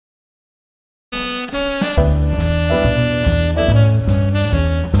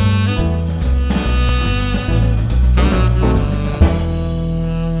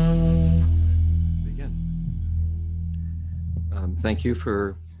thank you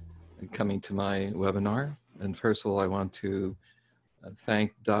for coming to my webinar. And first of all, I want to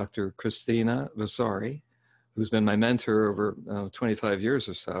thank Dr. Christina Vasari, who's been my mentor over 25 years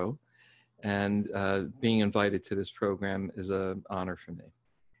or so. And being invited to this program is an honor for me.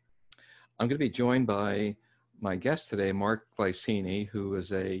 I'm going to be joined by my guest today, Mark Glicini, who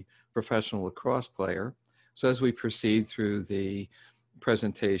is a professional lacrosse player. So as we proceed through the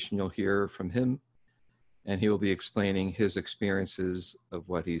presentation, you'll hear from him, and he will be explaining his experiences of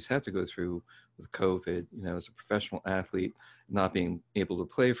what he's had to go through with COVID, as a professional athlete, not being able to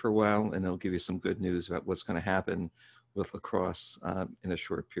play for a while, and he'll give you some good news about what's going to happen with lacrosse in a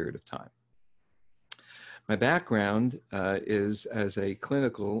short period of time. My background is as a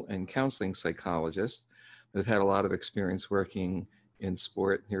clinical and counseling psychologist. I've had a lot of experience working in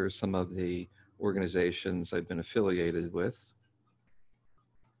sport. Here are some of the organizations I've been affiliated with.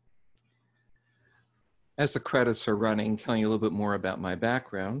 As the credits are running, telling you a little bit more about my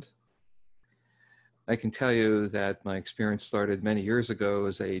background, I can tell you that my experience started many years ago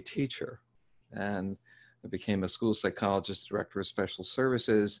as a teacher, and I became a school psychologist, director of special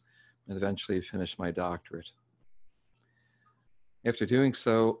services, and eventually finished my doctorate. After doing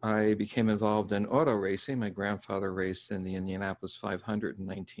so, I became involved in auto racing. My grandfather raced in the Indianapolis 500 in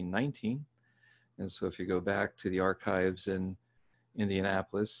 1919. And so if you go back to the archives in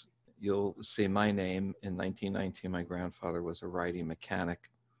Indianapolis, you'll see my name. In 1919, my grandfather was a riding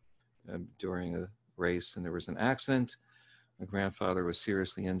mechanic during a race, and there was an accident. My grandfather was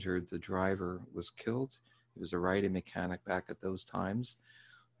seriously injured. The driver was killed. He was a riding mechanic back at those times.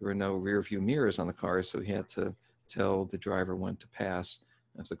 There were no rear view mirrors on the car, so he had to tell the driver when to pass.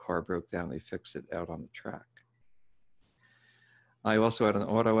 If the car broke down, they fixed it out on the track. I also had an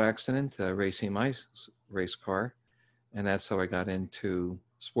auto accident racing my race car, and that's how I got into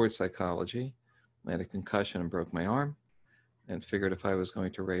sports psychology. I had a concussion and broke my arm, and figured if I was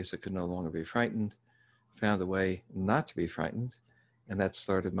going to race, I could no longer be frightened. Found a way not to be frightened, and that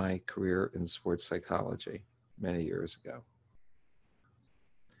started my career in sports psychology many years ago.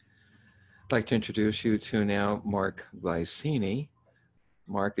 I'd like to introduce you to now Mark Glicini.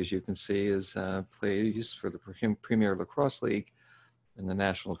 Mark, as you can see, is plays for the Premier Lacrosse League and the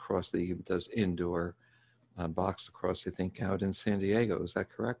National Lacrosse League. He does indoor box lacrosse, I think, out in San Diego. Is that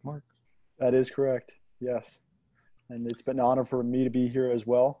correct, Mark? That is correct, yes. And it's been an honor for me to be here as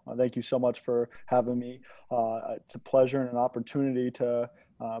well. Thank you so much for having me. It's a pleasure and an opportunity to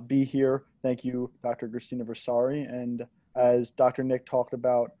be here. Thank you, Dr. Christina Vasari. And as Dr. Nick talked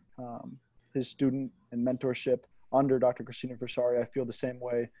about his student and mentorship under Dr. Christina Vasari, I feel the same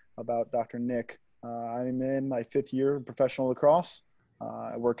way about Dr. Nick. I'm in my 5th year of professional lacrosse.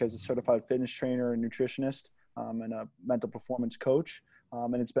 I work as a certified fitness trainer and nutritionist and a mental performance coach.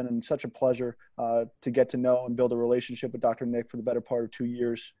 And it's been such a pleasure to get to know and build a relationship with Dr. Nick for the better part of 2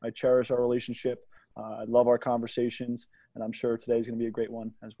 years. I cherish our relationship. I love our conversations, and I'm sure today's going to be a great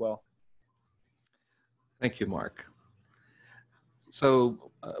one as well. Thank you, Mark.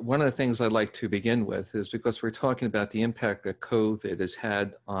 So one of the things I'd like to begin with is because we're talking about the impact that COVID has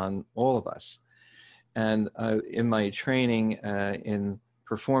had on all of us. And in my training in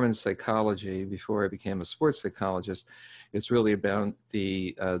performance psychology, before I became a sports psychologist, it's really about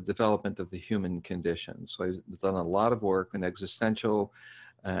the development of the human condition. So I've done a lot of work in existential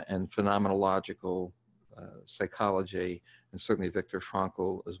and phenomenological psychology, and certainly Viktor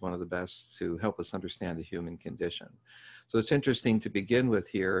Frankl is one of the best to help us understand the human condition. So it's interesting to begin with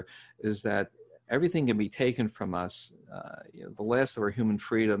here is that everything can be taken from us. The last of our human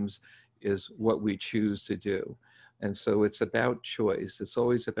freedoms is what we choose to do. And so it's about choice. It's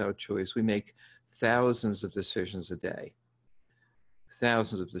always about choice. We make thousands of decisions a day,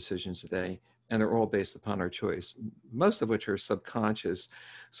 and they're all based upon our choice, most of which are subconscious.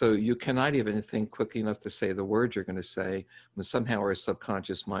 So you cannot even think quickly enough to say the words you're going to say when somehow our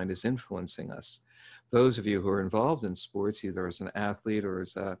subconscious mind is influencing us. Those of you who are involved in sports, either as an athlete or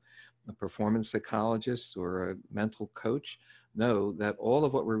as a performance psychologist or a mental coach, know that all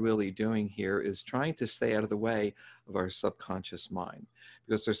of what we're really doing here is trying to stay out of the way of our subconscious mind,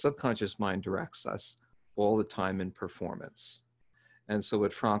 because our subconscious mind directs us all the time in performance. And so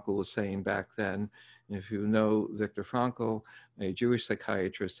what Frankl was saying back then, if you know Viktor Frankl, a Jewish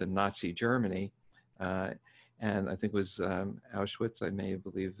psychiatrist in Nazi Germany, and I think it was Auschwitz, I may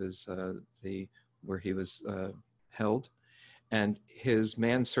believe is where he was held, and his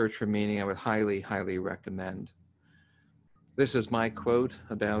Man's Search for Meaning, I would highly, highly recommend. This is my quote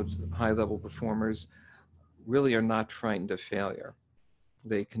about high-level performers: really are not frightened of failure.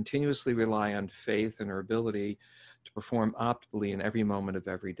 They continuously rely on faith and their ability to perform optimally in every moment of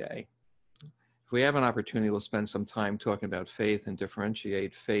every day. If we have an opportunity, we'll spend some time talking about faith and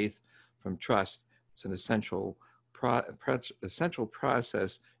differentiate faith from trust. It's an essential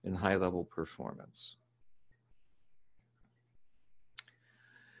process in high-level performance.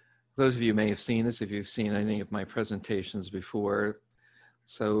 Those of you may have seen this if you've seen any of my presentations before.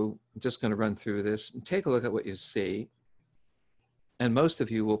 So I'm just going to run through this and take a look at what you see. And most of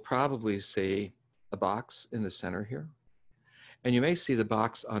you will probably see a box in the center here. And you may see the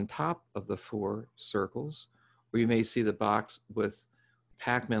box on top of the 4 circles, or you may see the box with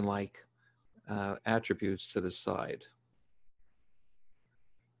Pac-Man-like attributes to the side.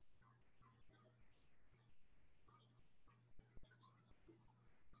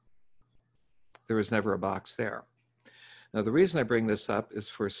 There was never a box there. Now, the reason I bring this up is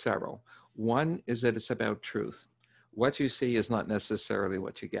for several. One is that it's about truth. What you see is not necessarily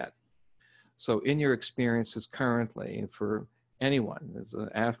what you get. So in your experiences currently, for anyone, as an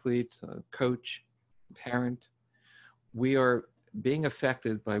athlete, a coach, parent, we are being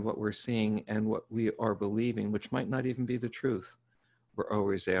affected by what we're seeing and what we are believing, which might not even be the truth. We're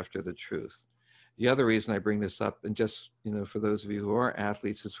always after the truth. The other reason I bring this up, and just, for those of you who are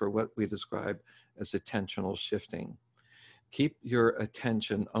athletes, is for what we describe as attentional shifting. Keep your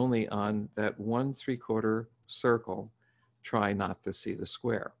attention only on that 1/3 circle. Try not to see the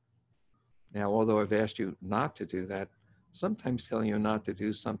square. Now, although I've asked you not to do that, sometimes telling you not to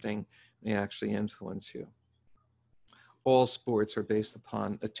do something may actually influence you. All sports are based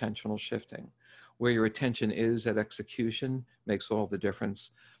upon attentional shifting. Where your attention is at execution makes all the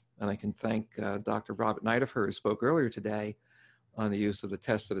difference. And I can thank Dr. Robert Nidifer, who spoke earlier today on the use of the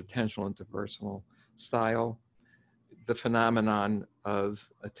test of attentional interpersonal style. The phenomenon of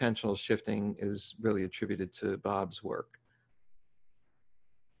attentional shifting is really attributed to Bob's work.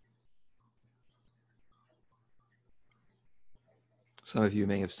 Some of you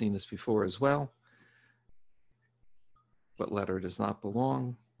may have seen this before as well. What letter does not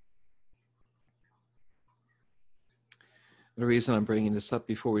belong? The reason I'm bringing this up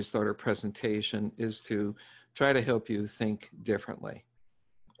before we start our presentation is to try to help you think differently.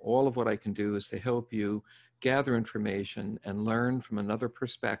 All of what I can do is to help you gather information and learn from another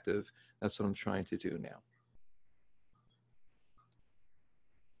perspective. That's what I'm trying to do now.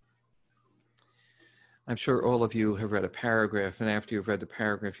 I'm sure all of you have read a paragraph, and after you've read the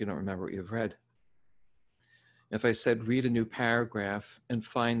paragraph, you don't remember what you've read. If I said, read a new paragraph and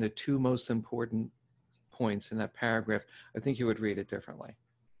find the 2 most important points in that paragraph, I think you would read it differently.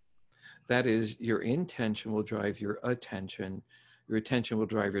 That is, your intention will drive your attention will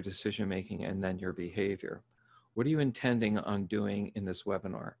drive your decision-making, and then your behavior. What are you intending on doing in this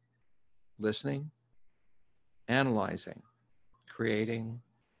webinar? Listening, analyzing, creating,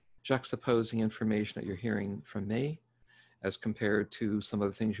 juxtaposing information that you're hearing from me as compared to some of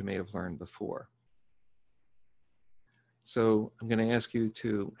the things you may have learned before. So I'm going to ask you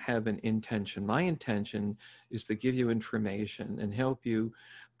to have an intention. My intention is to give you information and help you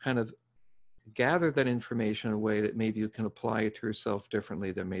kind of gather that information in a way that maybe you can apply it to yourself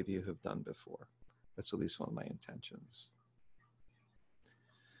differently than maybe you have done before. That's at least one of my intentions.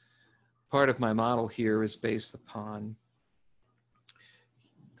 Part of my model here is based upon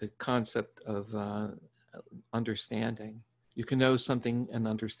the concept of understanding. You can know something and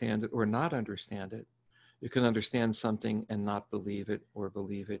understand it or not understand it. You can understand something and not believe it or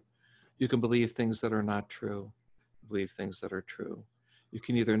believe it. You can believe things that are not true, believe things that are true. You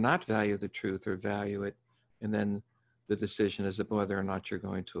can either not value the truth or value it, and then the decision is whether or not you're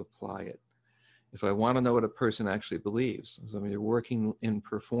going to apply it. If I want to know what a person actually believes, so when you're working in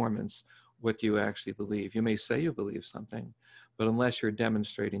performance, what do you actually believe? You may say you believe something, but unless you're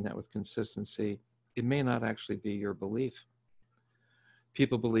demonstrating that with consistency, it may not actually be your belief.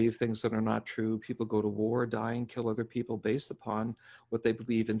 People believe things that are not true. People go to war, die, and kill other people based upon what they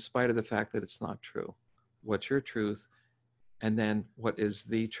believe, in spite of the fact that it's not true. What's your truth? And then what is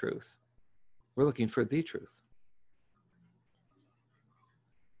the truth? We're looking for the truth.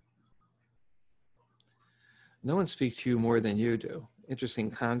 No one speaks to you more than you do.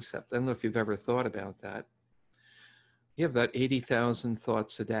 Interesting concept. I don't know if you've ever thought about that. You have about 80,000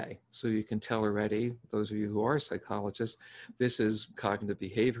 thoughts a day. So you can tell already, those of you who are psychologists, this is cognitive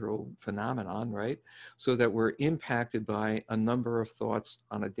behavioral phenomenon, right? So that we're impacted by a number of thoughts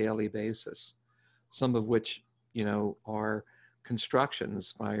on a daily basis, some of which, are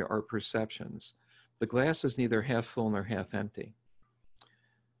constructions by our perceptions. The glass is neither half full nor half empty.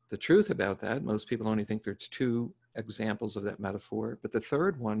 The truth about that, most people only think there's 2 examples of that metaphor, but the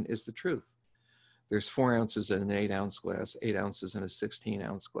third one is the truth. There's 4 ounces in an 8-ounce glass, 8 ounces in a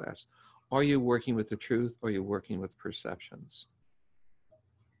 16-ounce glass. Are you working with the truth, or are you working with perceptions?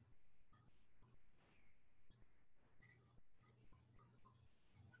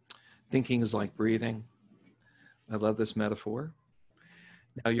 Thinking is like breathing. I love this metaphor.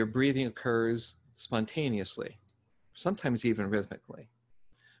 Now, your breathing occurs spontaneously, sometimes even rhythmically,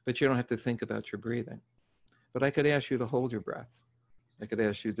 but you don't have to think about your breathing. But I could ask you to hold your breath. I could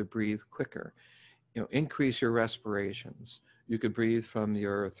ask you to breathe quicker, increase your respirations. You could breathe from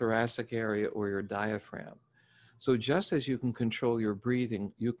your thoracic area or your diaphragm. So just as you can control your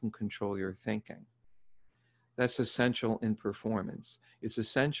breathing, you can control your thinking. That's essential in performance. It's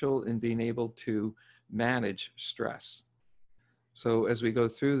essential in being able to manage stress. So as we go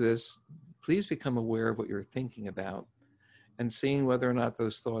through this, please become aware of what you're thinking about and seeing whether or not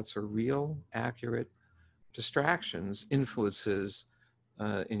those thoughts are real, accurate, distractions, influences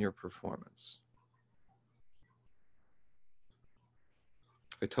in your performance.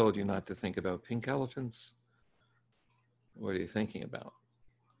 I told you not to think about pink elephants. What are you thinking about?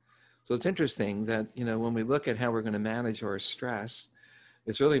 So it's interesting that, when we look at how we're going to manage our stress,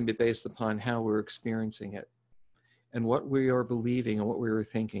 it's really based upon how we're experiencing it and what we are believing and what we were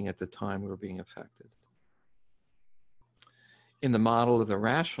thinking at the time we were being affected. In the model of the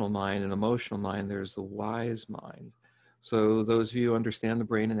rational mind and emotional mind, there's the wise mind. So those of you who understand the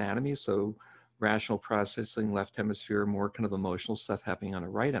brain anatomy, so rational processing, left hemisphere, more kind of emotional stuff happening on the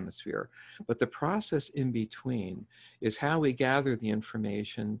right hemisphere. But the process in between is how we gather the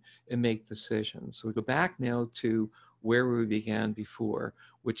information and make decisions. So we go back now to where we began before,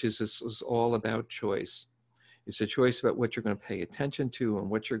 which is this is all about choice. It's a choice about what you're going to pay attention to and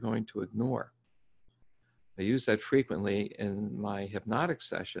what you're going to ignore. I use that frequently in my hypnotic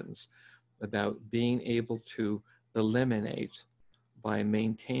sessions about being able to eliminate by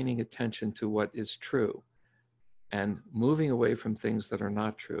maintaining attention to what is true and moving away from things that are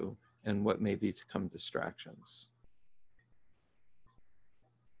not true and what may become distractions.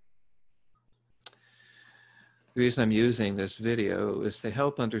 The reason I'm using this video is to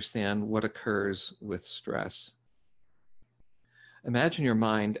help understand what occurs with stress. Imagine your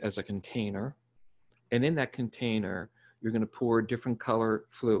mind as a container, and in that container, you're going to pour different color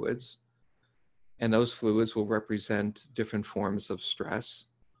fluids, and those fluids will represent different forms of stress.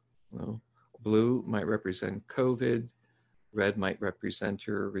 Blue might represent COVID, red might represent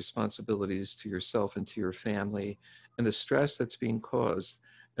your responsibilities to yourself and to your family, and the stress that's being caused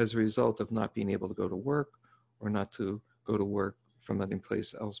as a result of not being able to go to work or not to go to work from any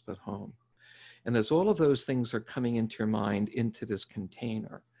place else but home. And as all of those things are coming into your mind, into this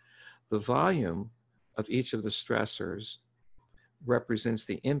container, the volume of each of the stressors represents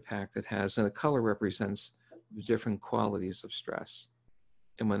the impact it has, and the color represents the different qualities of stress.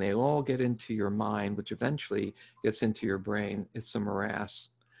 And when they all get into your mind, which eventually gets into your brain, it's a morass.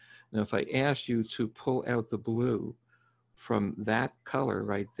 Now, if I asked you to pull out the blue from that color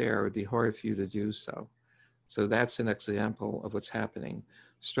right there, it would be hard for you to do so. So that's an example of what's happening.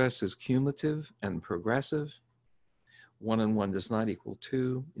 Stress is cumulative and progressive. 1 and 1 does not equal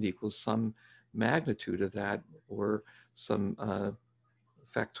 2. It equals some magnitude of that or some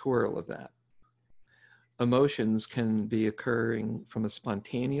factorial of that. Emotions can be occurring from a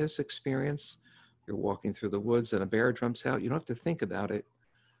spontaneous experience. You're walking through the woods and a bear jumps out. You don't have to think about it,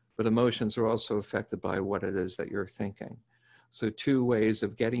 but emotions are also affected by what it is that you're thinking. So 2 ways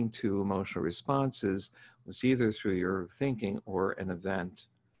of getting to emotional responses was either through your thinking or an event.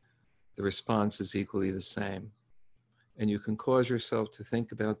 The response is equally the same. And you can cause yourself to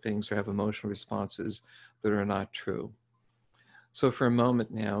think about things or have emotional responses that are not true. So for a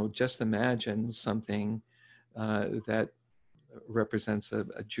moment now, just imagine something that represents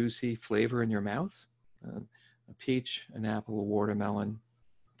a juicy flavor in your mouth, a peach, an apple, a watermelon,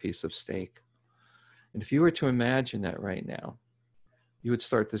 a piece of steak. And if you were to imagine that right now, you would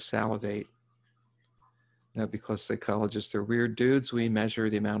start to salivate. Now, because psychologists are weird dudes, we measure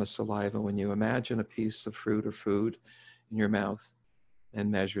the amount of saliva when you imagine a piece of fruit or food in your mouth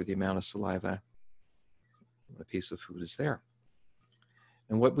and measure the amount of saliva when a piece of food is there.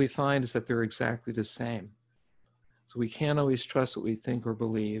 And what we find is that they're exactly the same. So we can't always trust what we think or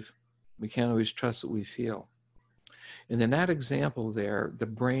believe. We can't always trust what we feel. And in that example there, the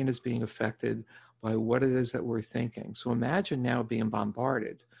brain is being affected by what it is that we're thinking. So imagine now being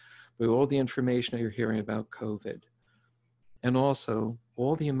bombarded with all the information that you're hearing about COVID, and also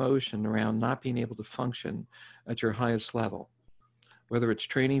all the emotion around not being able to function at your highest level, whether it's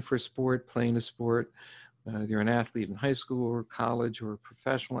training for a sport, playing a sport, you're an athlete in high school or college, or a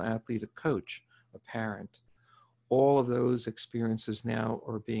professional athlete, a coach, a parent. All of those experiences now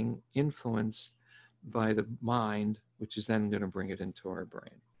are being influenced by the mind, which is then going to bring it into our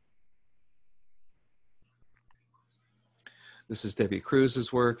brain. This is Debbie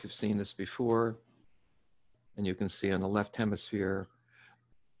Cruz's work. You've seen this before. And you can see on the left hemisphere,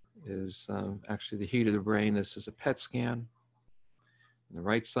 is actually the heat of the brain. This is a PET scan. On the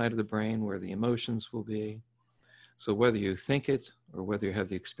right side of the brain where the emotions will be. So whether you think it or whether you have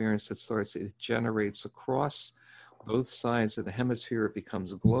the experience that starts, it generates across both sides of the hemisphere. It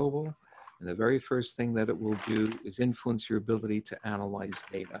becomes global. And the very first thing that it will do is influence your ability to analyze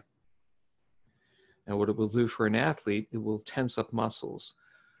data. And what it will do for an athlete, it will tense up muscles.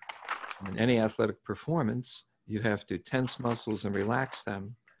 In any athletic performance, you have to tense muscles and relax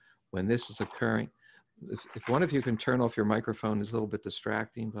them. When this is occurring, if one of you can turn off your microphone, is a little bit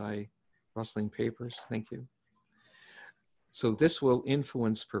distracting by rustling papers. Thank you. So this will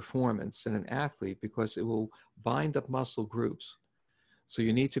influence performance in an athlete because it will bind up muscle groups. So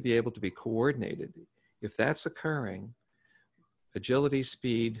you need to be able to be coordinated. If that's occurring, agility,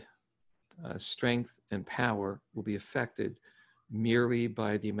 speed, strength, and power will be affected merely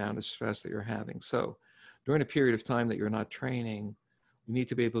by the amount of stress that you're having. So during a period of time that you're not training, you need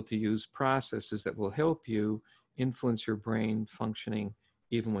to be able to use processes that will help you influence your brain functioning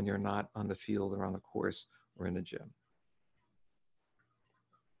even when you're not on the field or on the course or in the gym.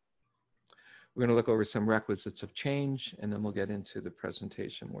 We're going to look over some requisites of change, and then we'll get into the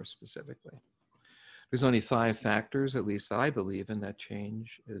presentation more specifically. There's only 5 factors, at least I believe, in that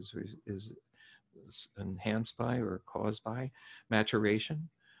change is enhanced by or caused by maturation.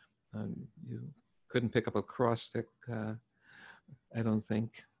 You couldn't pick up a cross stick, I don't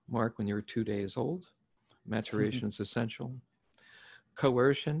think, Mark, when you were 2 days old. Maturation is essential.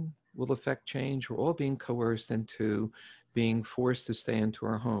 Coercion will affect change. We're all being coerced into being forced to stay into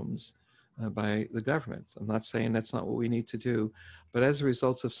our homes by the government. I'm not saying that's not what we need to do, but as a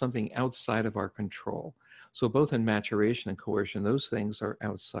result of something outside of our control. So both in maturation and coercion, those things are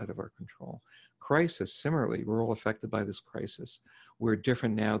outside of our control. Crisis, similarly, we're all affected by this crisis. We're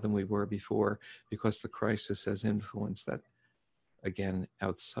different now than we were before because the crisis has influenced that, again,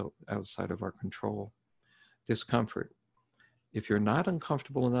 outside of our control. Discomfort. If you're not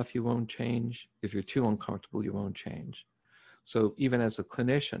uncomfortable enough, you won't change. If you're too uncomfortable, you won't change. So even as a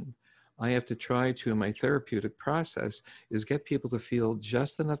clinician, I have to try to, in my therapeutic process, is get people to feel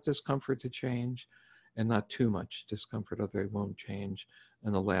just enough discomfort to change and not too much discomfort or they won't change.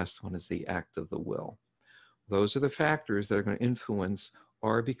 And the last one is the act of the will. Those are the factors that are going to influence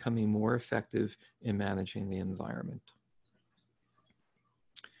our becoming more effective in managing the environment.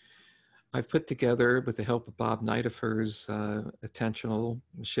 I've put together, with the help of Bob Nidifer's attentional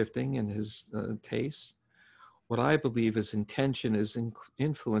shifting and his tastes, what I believe is intention is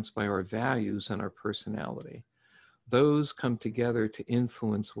influenced by our values and our personality. Those come together to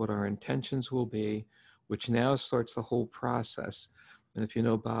influence what our intentions will be, which now starts the whole process. And if you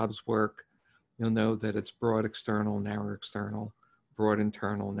know Bob's work, you'll know that it's broad external, narrow external, broad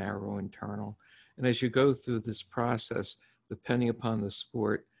internal, narrow internal. And as you go through this process, depending upon the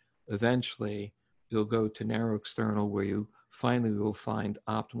sport, eventually you'll go to narrow external, where you finally will find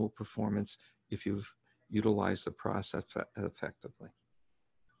optimal performance if you've utilized the process effectively.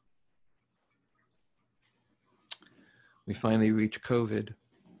 We finally reached COVID.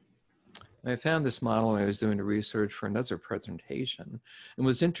 I found this model when I was doing the research for another presentation. It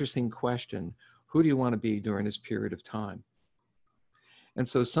was an interesting question: who do you want to be during this period of time? And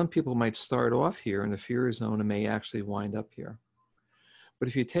so some people might start off here in the fear zone and may actually wind up here. But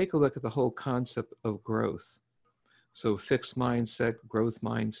if you take a look at the whole concept of growth, so fixed mindset, growth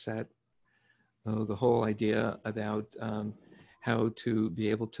mindset, the whole idea about how to be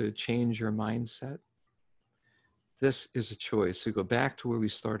able to change your mindset, this is a choice. So go back to where we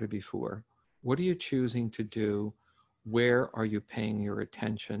started before. What are you choosing to do? Where are you paying your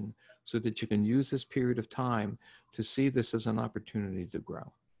attention so that you can use this period of time to see this as an opportunity to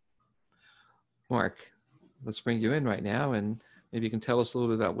grow? Mark, let's bring you in right now, and maybe you can tell us a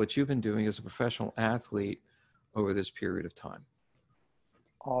little bit about what you've been doing as a professional athlete over this period of time.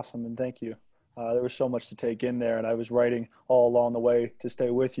 Awesome, and thank you. There was so much to take in there, and I was writing all along the way to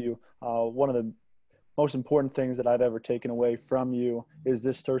stay with you. One of the most important things that I've ever taken away from you is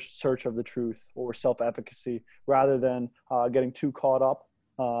this search of the truth, or self-efficacy, rather than getting too caught up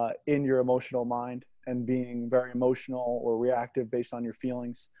in your emotional mind and being very emotional or reactive based on your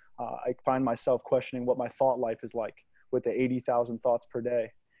feelings. I find myself questioning what my thought life is like with the 80,000 thoughts per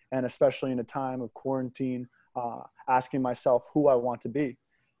day, and especially in a time of quarantine, asking myself who I want to be.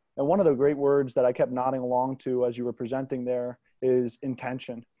 And one of the great words that I kept nodding along to as you were presenting there is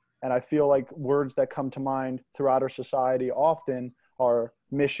intention. And I feel like words that come to mind throughout our society often are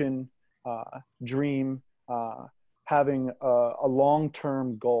mission, dream, having a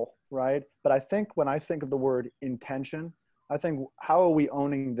long-term goal, right? But I think when I think of the word intention, I think, how are we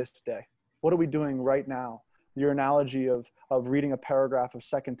owning this day? What are we doing right now? your analogy of reading a paragraph a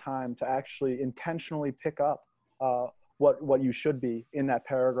second time to actually intentionally pick up what you should be in that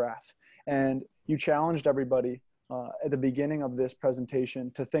paragraph. And you challenged everybody at the beginning of this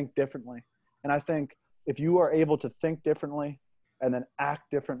presentation to think differently. And I think if you are able to think differently and then act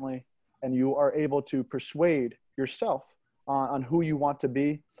differently, and you are able to persuade yourself on who you want to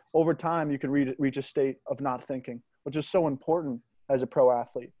be, over time you can reach a state of not thinking, which is so important as a pro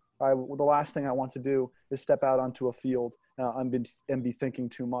athlete. The last thing I want to do is step out onto a field and be thinking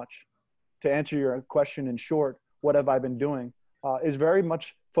too much. To answer your question in short, what have I been doing? Is very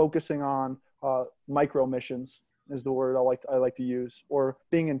much focusing on micro missions is the word I like to use, or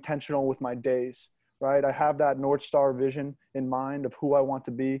being intentional with my days, right? I have that North Star vision in mind of who I want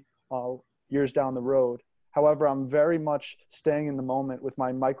to be years down the road. However, I'm very much staying in the moment with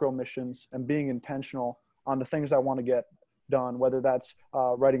my micro missions and being intentional on the things I want to get done, whether that's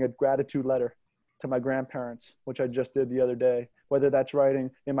writing a gratitude letter to my grandparents, which I just did the other day, whether that's writing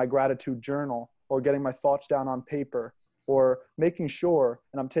in my gratitude journal or getting my thoughts down on paper, or making sure,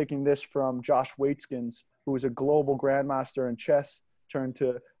 and I'm taking this from Josh Waitskins, who is a global grandmaster in chess turned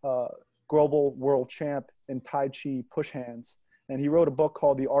to global world champ in Tai Chi push hands. And he wrote a book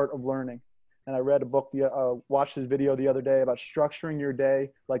called The Art of Learning. And I read a book, watched his video the other day about structuring your day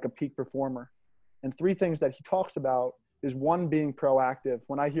like a peak performer. And three things that he talks about is one, being proactive.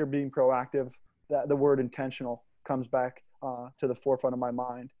 When I hear being proactive, the word intentional comes back to the forefront of my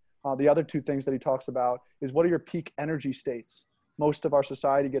mind. The other two things that he talks about is what are your peak energy states? Most of our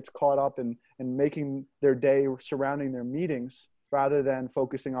society gets caught up in making their day surrounding their meetings rather than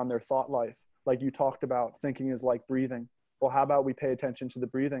focusing on their thought life. Like you talked about, thinking is like breathing. Well, how about we pay attention to the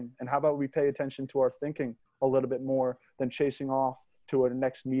breathing? And how about we pay attention to our thinking a little bit more than chasing off to a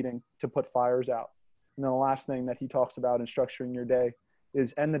next meeting to put fires out? And then the last thing that he talks about in structuring your day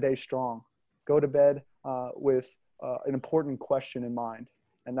is end the day strong. Go to bed with an important question in mind.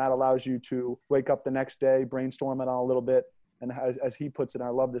 And that allows you to wake up the next day, brainstorm it on a little bit. And as he puts it, and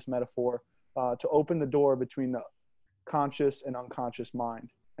I love this metaphor, to open the door between the conscious and unconscious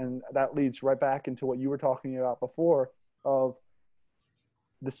mind. And that leads right back into what you were talking about before, of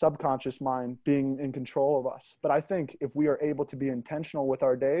the subconscious mind being in control of us. But I think if we are able to be intentional with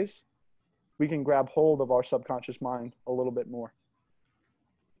our days, we can grab hold of our subconscious mind a little bit more.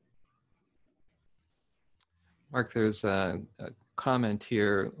 Mark, there's a comment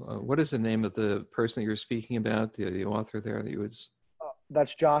here. What is the name of the person you're speaking about, the author there that you would?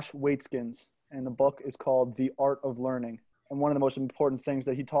 That's Josh Waitskins, and the book is called The Art of Learning. And one of the most important things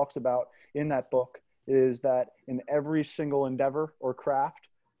that he talks about in that book is that in every single endeavor or craft,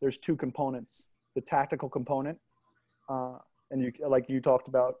 there's two components: the tactical component, and you, like you talked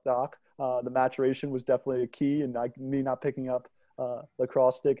about, Doc, the maturation was definitely a key, and me not picking up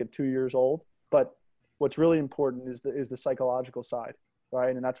lacrosse stick at 2 years old. But what's really important is the psychological side,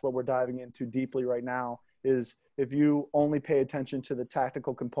 right? And that's what we're diving into deeply right now, is if you only pay attention to the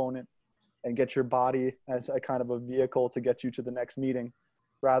tactical component and get your body as a kind of a vehicle to get you to the next meeting,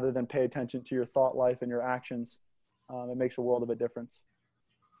 rather than pay attention to your thought life and your actions, it makes a world of a difference.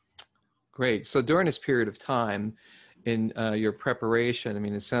 Great. So during this period of time in your preparation, I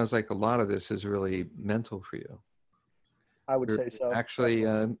mean, it sounds like a lot of this is really mental for you. I would You're say so. actually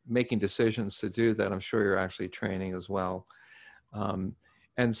making decisions to do that. I'm sure you're actually training as well.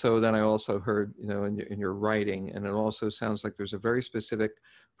 And so then I also heard, you know, in your writing, and it also sounds like there's a very specific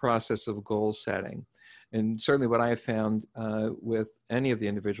process of goal setting. And certainly what I have found with any of the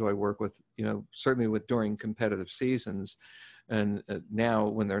individual I work with, you know, certainly with during competitive seasons, and now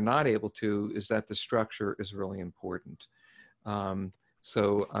when they're not able to, is that the structure is really important.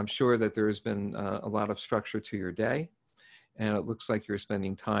 So I'm sure that there has been a lot of structure to your day. And it looks like you're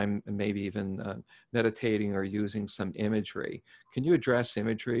spending time and maybe even meditating or using some imagery. Can you address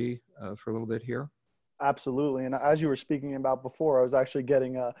imagery for a little bit here? Absolutely. And as you were speaking about before, I was actually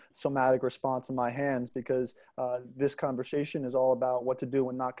getting a somatic response in my hands, because this conversation is all about what to do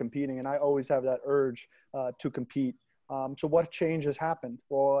when not competing. And I always have that urge to compete. So what change has happened?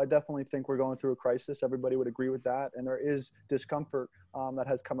 Well, I definitely think we're going through a crisis. Everybody would agree with that. And there is discomfort that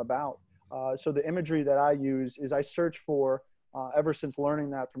has come about. So the imagery that I use is I search for, ever since learning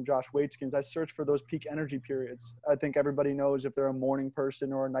that from Josh Waitskins, I search for those peak energy periods. I think everybody knows if they're a morning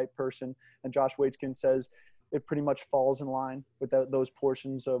person or a night person. And Josh Waitskins says it pretty much falls in line with those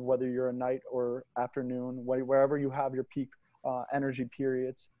portions of whether you're a night or afternoon, wherever you have your peak energy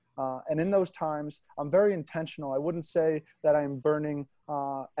periods. And in those times, I'm very intentional. I wouldn't say that I'm burning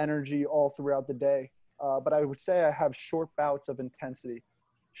energy all throughout the day, but I would say I have short bouts of intensity.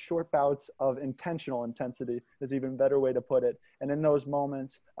 short bouts of intentional intensity is even better way to put it. And in those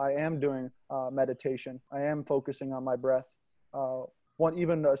moments, I am doing meditation. I am focusing on my breath.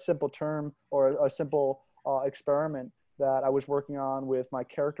 Even a simple term or a simple experiment that I was working on with my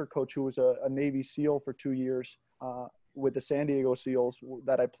character coach, who was a Navy SEAL for 2 years with the San Diego SEALs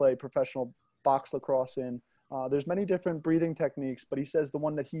that I play professional box lacrosse in. There's many different breathing techniques, but he says the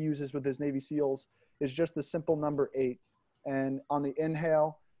one that he uses with his Navy SEALs is just the simple number 8. And on the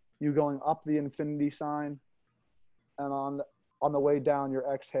inhale, you going up the infinity sign, and on the way down,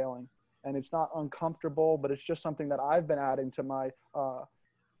 you're exhaling. And it's not uncomfortable, but it's just something that I've been adding to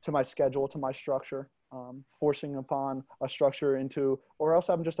my schedule, to my structure, forcing upon a structure into, or else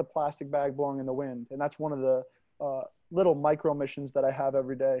I'm just a plastic bag blowing in the wind. And that's one of the little micro missions that I have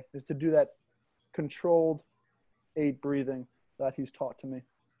every day, is to do that controlled 8 breathing that he's taught to me.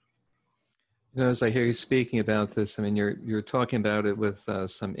 You know, as I hear you speaking about this, I mean, you're talking about it with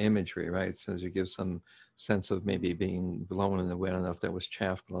some imagery, right? So as you give some sense of maybe being blown in the wind. I don't know if that was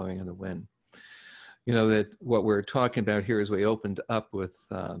chaff blowing in the wind. You know, that what we're talking about here is we opened up with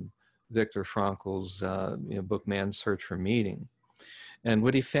Viktor Frankl's book, Man's Search for Meaning. And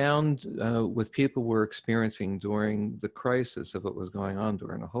what he found with people were experiencing during the crisis of what was going on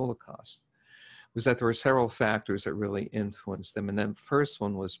during the Holocaust was that there were several factors that really influenced them. And then first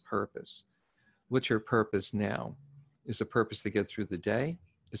one was purpose. What's your purpose now? Is the purpose to get through the day?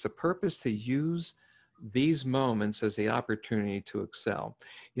 Is the purpose to use these moments as the opportunity to excel?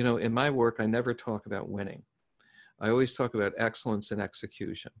 You know, in my work, I never talk about winning. I always talk about excellence and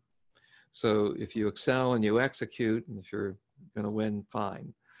execution. So if you excel and you execute, and if you're going to win,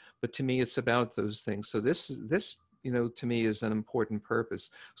 fine. But to me, it's about those things. So this, to me is an important purpose.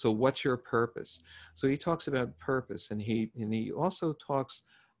 So what's your purpose? So he talks about purpose, and he also talks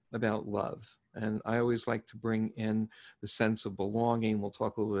about love. And I always like to bring in the sense of belonging. We'll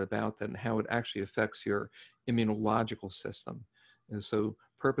talk a little bit about that and how it actually affects your immunological system. And so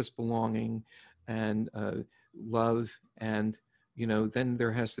purpose, belonging, and love, and, then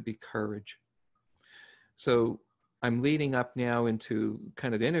there has to be courage. So I'm leading up now into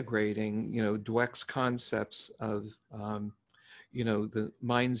kind of integrating, Dweck's concepts of, the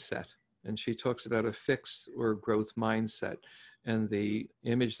mindset. And she talks about a fixed or growth mindset. And the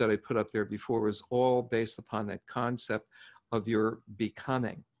image that I put up there before was all based upon that concept of your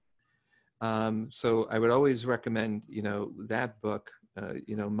becoming. So I would always recommend, that book,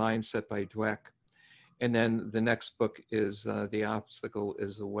 Mindset by Dweck. And then the next book is The Obstacle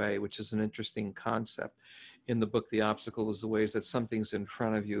is the Way, which is an interesting concept. In the book, The Obstacle is the Way is that something's in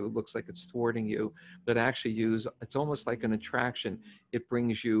front of you. It looks like it's thwarting you, but actually it's almost like an attraction. It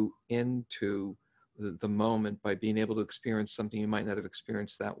brings you into the moment by being able to experience something you might not have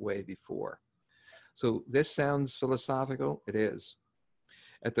experienced that way before. So this sounds philosophical. It is.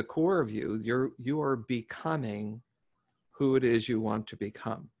 At the core of you, you are becoming who it is you want to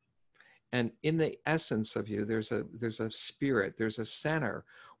become. And in the essence of you, there's a spirit, there's a center,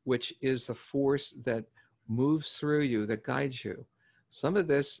 which is the force that moves through you, that guides you. Some of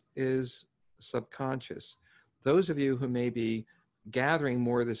this is subconscious. Those of you who may be gathering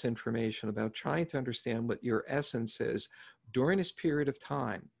more of this information about trying to understand what your essence is during this period of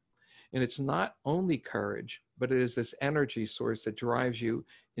time. And it's not only courage, but it is this energy source that drives you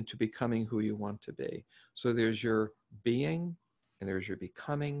into becoming who you want to be. So there's your being and there's your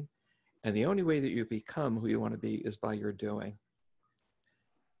becoming. And the only way that you become who you want to be is by your doing.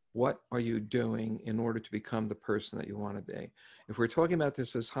 What are you doing in order to become the person that you want to be? If we're talking about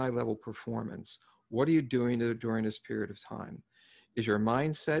this as high-level performance, what are you doing during this period of time? Is your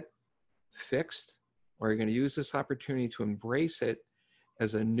mindset fixed, or are you going to use this opportunity to embrace it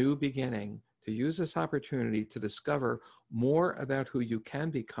as a new beginning, to use this opportunity to discover more about who you can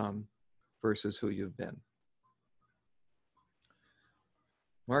become versus who you've been?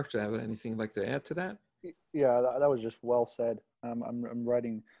 Mark, do you have anything you'd like to add to that? Yeah, that was just well said. I'm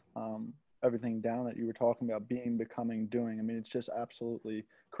writing everything down that you were talking about: being, becoming, doing. I mean, it's just absolutely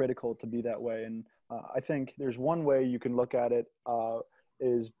critical to be that way. And I think there's one way you can look at it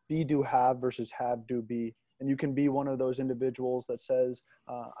is be, do, have versus have, do, be. And you can be one of those individuals that says,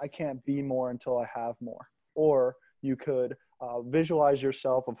 I can't be more until I have more. Or you could visualize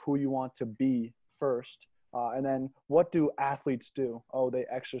yourself of who you want to be first. And then what do athletes do? Oh, they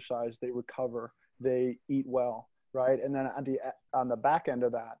exercise, they recover, they eat well, right? And then on the back end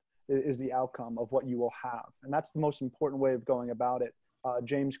of that is the outcome of what you will have. And that's the most important way of going about it.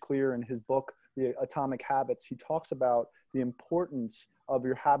 James Clear, in his book, The Atomic Habits, he talks about the importance of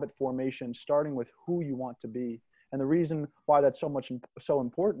your habit formation, starting with who you want to be. And the reason why that's so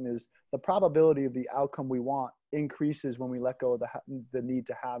important is the probability of the outcome we want increases when we let go of the need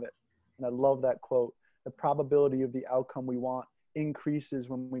to have it. And I love that quote. The probability of the outcome we want increases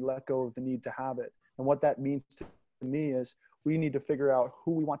when we let go of the need to have it. And what that means to me is we need to figure out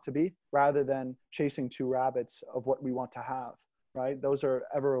who we want to be rather than chasing two rabbits of what we want to have, right? Those are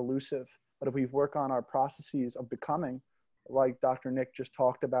ever elusive. But if we work on our processes of becoming, like Dr. Nick just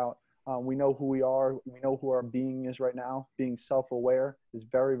talked about, we know who we are. We know who our being is right now. Being self-aware is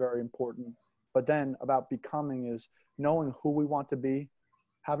very, very important. But then about becoming is knowing who we want to be,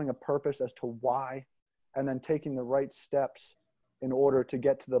 having a purpose as to why, and then taking the right steps in order to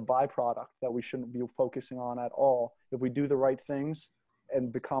get to the byproduct that we shouldn't be focusing on at all. If we do the right things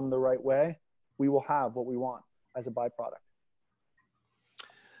and become the right way, we will have what we want as a byproduct.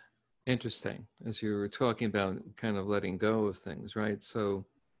 Interesting. As you were talking about kind of letting go of things, right? So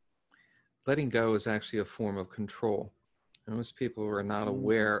letting go is actually a form of control. And most people are not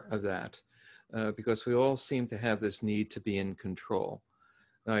aware of that because we all seem to have this need to be in control.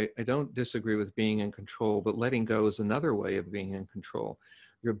 I don't disagree with being in control, but letting go is another way of being in control.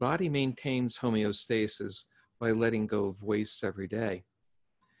 Your body maintains homeostasis by letting go of wastes every day.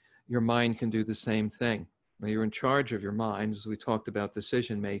 Your mind can do the same thing. Now, you're in charge of your mind, as we talked about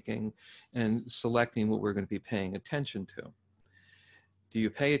decision making and selecting what we're going to be paying attention to. Do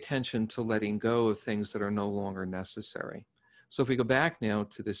you pay attention to letting go of things that are no longer necessary? So if we go back now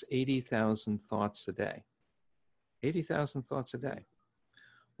to this 80,000 thoughts a day, 80,000 thoughts a day.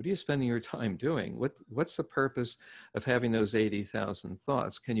 What are you spending your time doing? What's the purpose of having those 80,000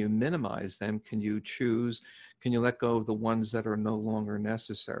 thoughts? Can you minimize them? Can you choose? Can you let go of the ones that are no longer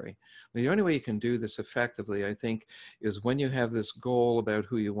necessary? The only way you can do this effectively, I think, is when you have this goal about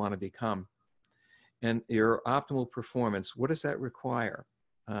who you want to become. And your optimal performance, what does that require?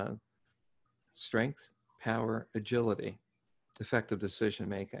 Strength, power, agility, effective decision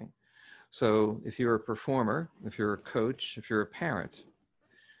making. So if you're a performer, if you're a coach, if you're a parent,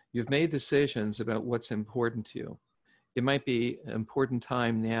 you've made decisions about what's important to you. It might be an important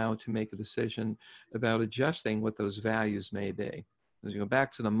time now to make a decision about adjusting what those values may be. As you go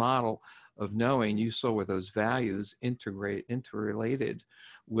back to the model of knowing, you saw where those values interrelated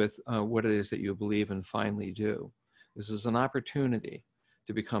with what it is that you believe and finally do. This is an opportunity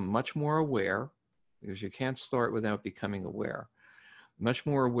to become much more aware, because you can't start without becoming aware, much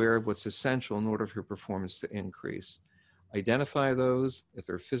more aware of what's essential in order for your performance to increase. Identify those. If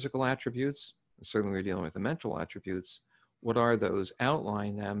they're physical attributes, certainly we're dealing with the mental attributes, what are those?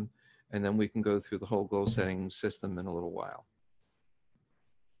 Outline them, and then we can go through the whole goal setting system in a little while.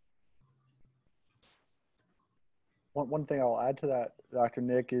 One thing I'll add to that, Dr.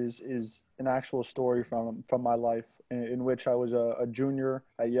 Nick, is an actual story from my life in which I was a junior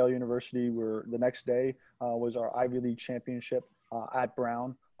at Yale University, where the next day was our Ivy League championship at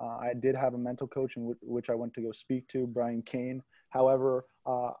Brown. I did have a mental coach in which I went to go speak to, Brian Kane. However,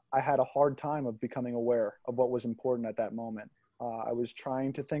 I had a hard time of becoming aware of what was important at that moment. I was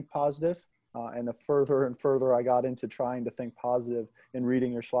trying to think positive, and the further and further I got into trying to think positive, in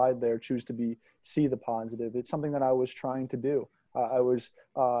reading your slide there, see the positive. It's something that I was trying to do. I was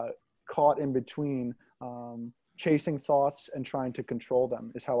caught in between chasing thoughts and trying to control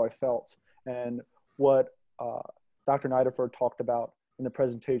them is how I felt. And what Dr. Neideford talked about in the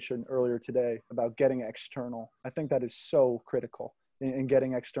presentation earlier today about getting external, I think that is so critical in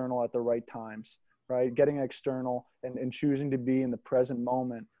getting external at the right times, right? Getting external and choosing to be in the present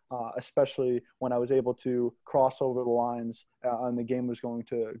moment, especially when I was able to cross over the lines and the game was going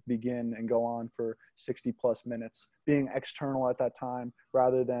to begin and go on for 60 plus minutes. Being external at that time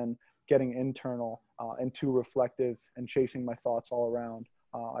rather than getting internal and too reflective and chasing my thoughts all around,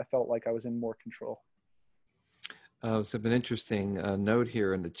 I felt like I was in more control. So an interesting note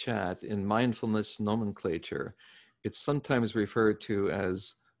here in the chat. In mindfulness nomenclature, it's sometimes referred to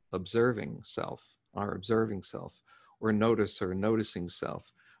as observing self, our observing self, or notice or noticing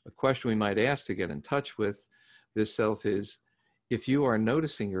self. A question we might ask to get in touch with this self is, if you are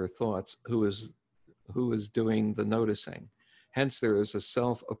noticing your thoughts, who is doing the noticing? Hence, there is a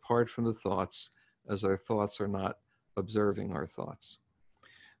self apart from the thoughts, as our thoughts are not observing our thoughts.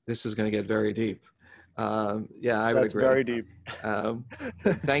 This is going to get very deep. Yeah, I would agree. That's very deep.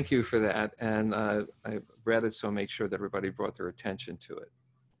 Thank you for that. And I read it, so I'll make sure that everybody brought their attention to it.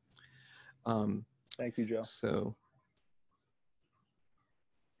 Thank you, Joe. So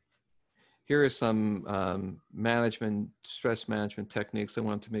here are some stress management techniques. I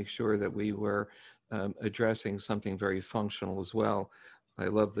wanted to make sure that we were addressing something very functional as well. I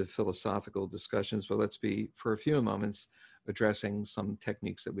love the philosophical discussions, but let's be, for a few moments, addressing some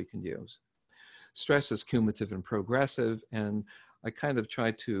techniques that we can use. stress is cumulative and progressive, and I kind of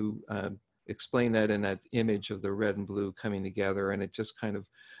try to explain that in that image of the red and blue coming together, and it just kind of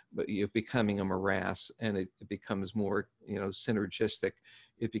becoming a morass, and it becomes more, synergistic.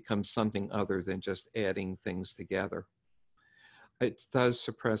 It becomes something other than just adding things together. It does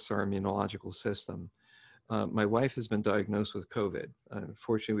suppress our immunological system. My wife has been diagnosed with COVID.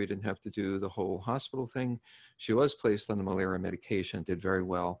 Fortunately, we didn't have to do the whole hospital thing. She was placed on the malaria medication, did very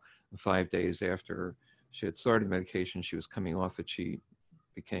well. 5 days after she had started medication, she was coming off it. She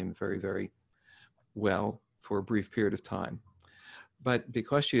became very, very well for a brief period of time. But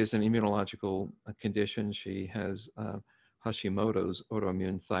because she has an immunological condition, she has Hashimoto's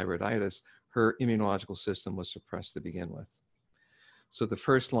autoimmune thyroiditis, her immunological system was suppressed to begin with. So the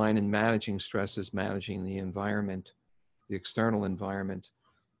first line in managing stress is managing the environment, the external environment.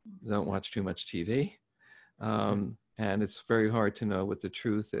 Don't watch too much TV. And it's very hard to know what the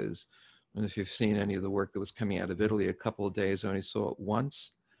truth is. And if you've seen any of the work that was coming out of Italy, a couple of days, I only saw it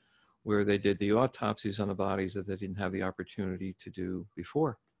once, where they did the autopsies on the bodies that they didn't have the opportunity to do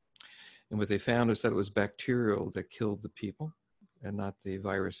before. And what they found was that it was bacterial that killed the people and not the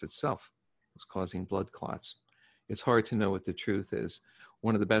virus itself. It was causing blood clots. It's hard to know what the truth is.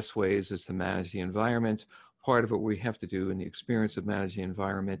 One of the best ways is to manage the environment. Part of what we have to do in the experience of managing the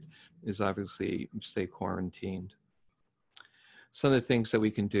environment is obviously stay quarantined. Some of the things that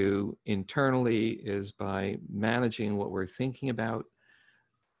we can do internally is by managing what we're thinking about.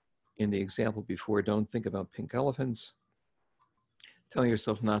 In the example before, don't think about pink elephants. Telling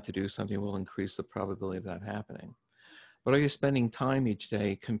yourself not to do something will increase the probability of that happening. But are you spending time each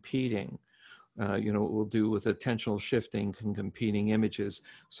day competing? What we'll do with attentional shifting and competing images.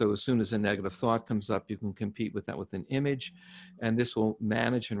 So as soon as a negative thought comes up, you can compete with that with an image, and this will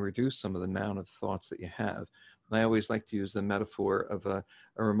manage and reduce some of the amount of thoughts that you have. And I always like to use the metaphor of a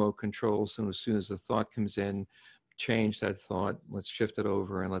remote control. So as soon as the thought comes in, change that thought, let's shift it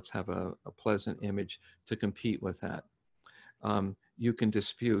over, and let's have a pleasant image to compete with that. You can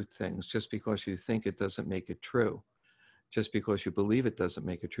dispute things. Just because you think it doesn't make it true. Just because you believe it doesn't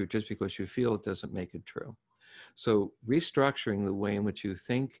make it true. Just because you feel it doesn't make it true. So restructuring the way in which you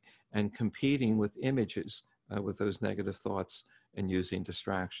think and competing with images with those negative thoughts and using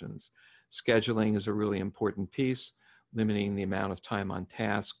distractions. Scheduling is a really important piece, limiting the amount of time on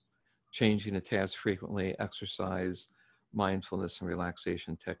task, changing the task frequently, exercise, mindfulness and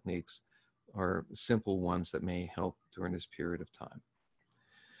relaxation techniques are simple ones that may help during this period of time.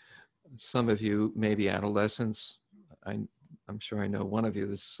 Some of you may be adolescents. I'm sure I know one of you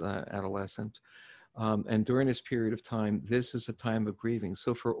that's adolescent. And during this period of time, this is a time of grieving.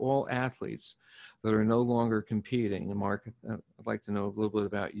 So for all athletes that are no longer competing, and Mark, I'd like to know a little bit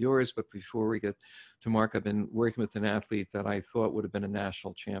about yours, but before we get to Mark, I've been working with an athlete that I thought would have been a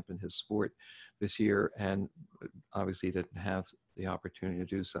national champ in his sport this year, and obviously didn't have the opportunity to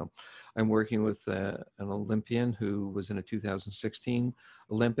do so. I'm working with an Olympian who was in a 2016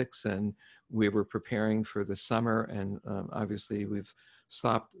 Olympics, and we were preparing for the summer, and obviously we've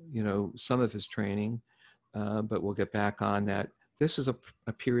stopped, some of his training, but we'll get back on that. This is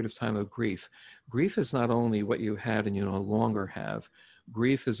a period of time of grief. Grief is not only what you had and you no longer have.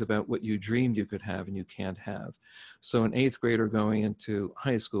 Grief is about what you dreamed you could have and you can't have. So an 8th grader going into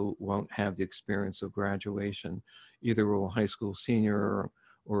high school won't have the experience of graduation, either a high school senior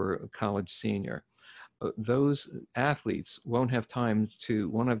or a college senior. Those athletes won't have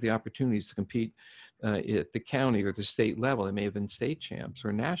the opportunities to compete at the county or the state level. They may have been state champs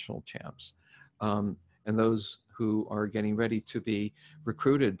or national champs. And those who are getting ready to be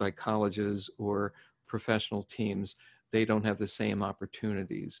recruited by colleges or professional teams, they don't have the same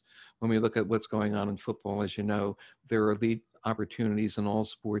opportunities. When we look at what's going on in football, as you know, there are elite opportunities in all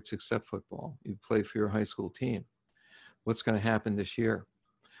sports except football. You play for your high school team. What's going to happen this year?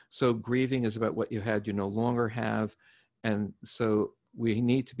 So grieving is about what you had you no longer have. And so we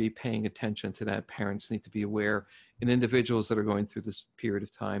need to be paying attention to that. Parents need to be aware. And individuals that are going through this period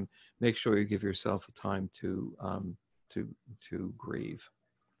of time, make sure you give yourself a time to grieve.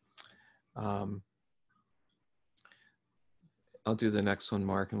 I'll do the next one,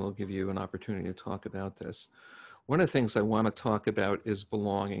 Mark, and we'll give you an opportunity to talk about this. One of the things I want to talk about is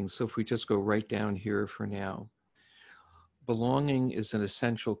belonging. So if we just go right down here for now. Belonging is an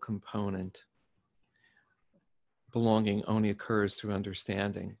essential component. Belonging only occurs through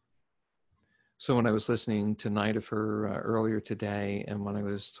understanding. So when I was listening to Nidifer earlier today, and when I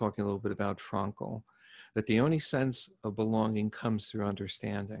was talking a little bit about Frankl, that the only sense of belonging comes through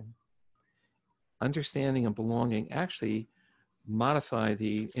understanding. Understanding and belonging actually modify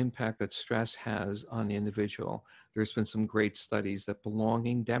the impact that stress has on the individual. There's been some great studies that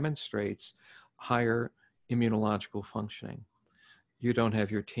belonging demonstrates higher immunological functioning. You don't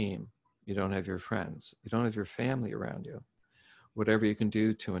have your team. You don't have your friends. You don't have your family around you. Whatever you can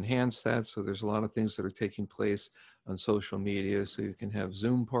do to enhance that. So there's a lot of things that are taking place on social media. So you can have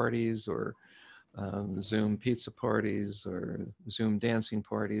Zoom parties or Zoom pizza parties or Zoom dancing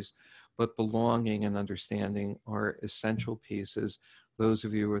parties, but belonging and understanding are essential pieces. Those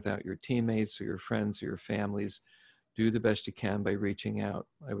of you without your teammates or your friends or your families, do the best you can by reaching out.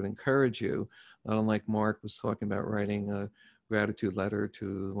 I would encourage you, not unlike Mark was talking about writing a gratitude letter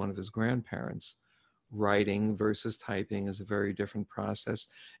to one of his grandparents. Writing versus typing is a very different process.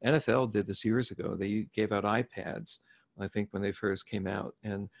 NFL did this years ago. They gave out iPads, I think, when they first came out,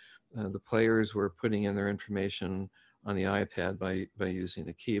 and the players were putting in their information on the iPad by using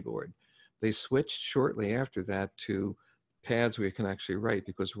the keyboard. They switched shortly after that to pads where you can actually write,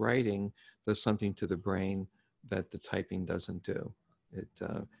 because writing does something to the brain that the typing doesn't do.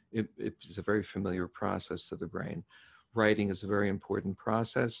 It's a very familiar process to the brain. Writing is a very important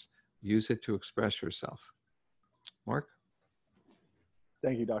process. Use it to express yourself. Mark?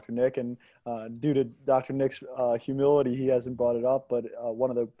 Thank you, Dr. Nick. And due to Dr. Nick's humility, he hasn't brought it up, but one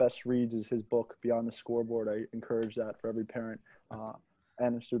of the best reads is his book, Beyond the Scoreboard. I encourage that for every parent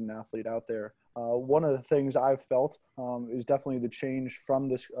and a student athlete out there. One of the things I've felt is definitely the change from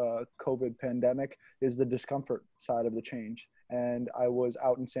this COVID pandemic is the discomfort side of the change. And I was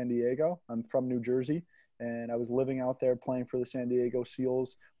out in San Diego. I'm from New Jersey, and I was living out there playing for the San Diego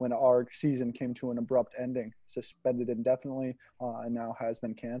Seals when our season came to an abrupt ending, suspended indefinitely, and now has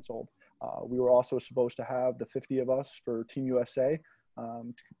been canceled. We were also supposed to have the 50 of us for Team USA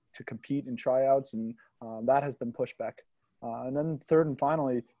to compete in tryouts, and that has been pushed back. And then third and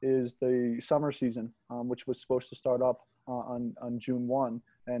finally is the summer season, which was supposed to start up on June 1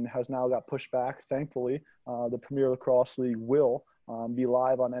 and has now got pushed back. Thankfully, the Premier Lacrosse League will be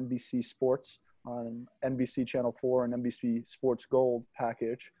live on NBC Sports, on NBC Channel 4 and NBC Sports Gold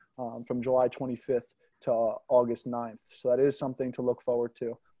package from July 25th to August 9th. So that is something to look forward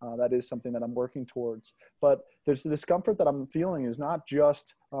to. That is something that I'm working towards. But there's the discomfort that I'm feeling is not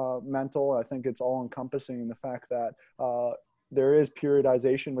just mental. I think it's all encompassing in the fact that there is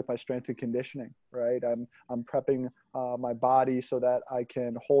periodization with my strength and conditioning, right? I'm prepping my body so that I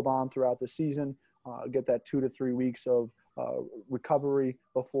can hold on throughout the season, get that 2 to 3 weeks of recovery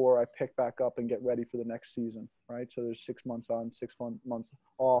before I pick back up and get ready for the next season, right? So there's 6 months on, 6 months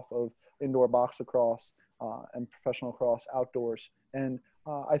off of indoor box lacrosse and professional lacrosse outdoors. And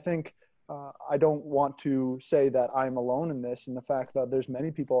I think I don't want to say that I'm alone in this, and the fact that there's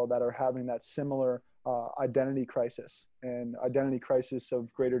many people that are having that similar identity crisis and identity crisis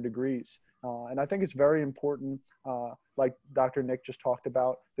of greater degrees. And I think it's very important, like Dr. Nick just talked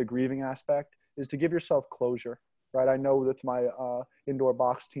about, the grieving aspect, is to give yourself closure, right? I know that my indoor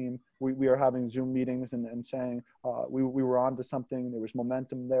box team, we are having Zoom meetings and saying we were on to something. There was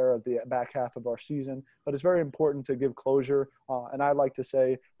momentum there at the back half of our season, but it's very important to give closure. And I like to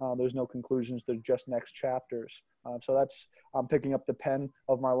say there's no conclusions, there's just next chapters. So I'm picking up the pen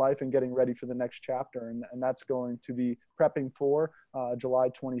of my life and getting ready for the next chapter. And that's going to be prepping for July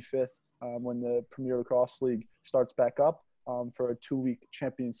 25th when the Premier Lacrosse League starts back up. For a 2-week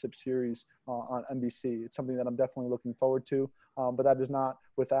championship series on NBC. It's something that I'm definitely looking forward to, but that is not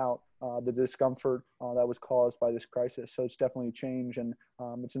without the discomfort that was caused by this crisis. So it's definitely a change, and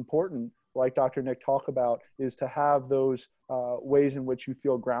it's important, like Dr. Nick talked about, is to have those ways in which you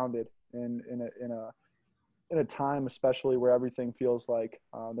feel grounded in a time, especially where everything feels like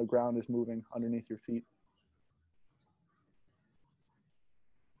the ground is moving underneath your feet.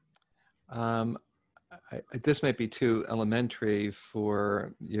 This might be too elementary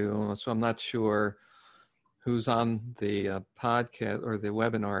for you, so I'm not sure who's on the podcast or the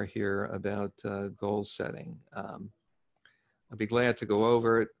webinar here about goal setting. I'll be glad to go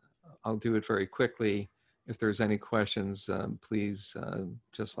over it. I'll do it very quickly. If there's any questions, please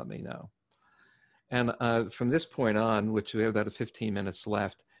just let me know. And from this point on, which we have about 15 minutes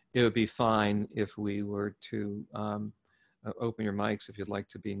left, it would be fine if we were to open your mics if you'd like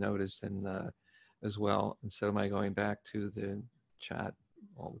to be noticed and as well, instead of my going back to the chat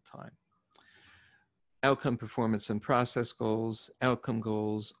all the time. Outcome, performance, and process goals. Outcome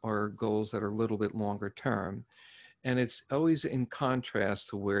goals are goals that are a little bit longer term. And it's always in contrast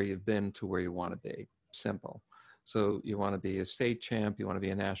to where you've been to where you want to be. Simple. So you want to be a state champ, you want to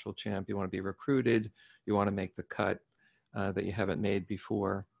be a national champ, you want to be recruited, you want to make the cut that you haven't made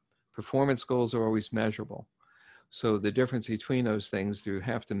before. Performance goals are always measurable. So the difference between those things, you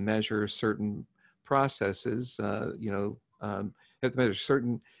have to measure certain processes, you have to measure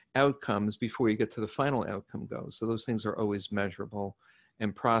certain outcomes before you get to the final outcome goal. So those things are always measurable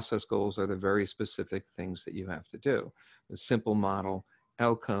And process goals are the very specific things that you have to do. A simple model,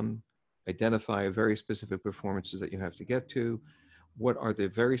 outcome, identify very specific performances that you have to get to. What are the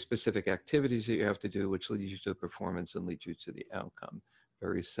very specific activities that you have to do, which lead you to the performance and lead you to the outcome?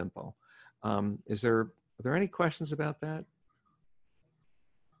 Very simple. Are there any questions about that?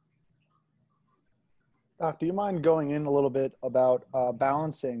 Doc, do you mind going in a little bit about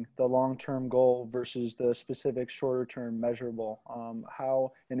balancing the long-term goal versus the specific shorter-term measurable?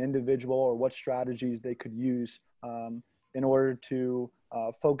 How an individual or what strategies they could use in order to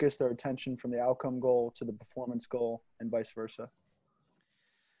focus their attention from the outcome goal to the performance goal and vice versa?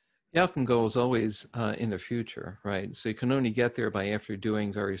 The outcome goal is always in the future, right? So you can only get there by after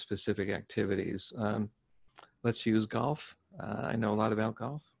doing very specific activities. Let's use golf. I know a lot about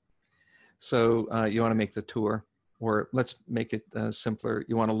golf. So you want to make the tour, or let's make it simpler.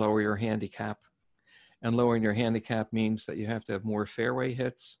 You want to lower your handicap. And lowering your handicap means that you have to have more fairway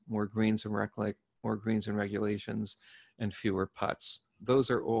hits, more greens and regulations, and fewer putts.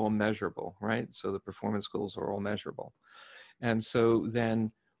 Those are all measurable, right? So the performance goals are all measurable. And so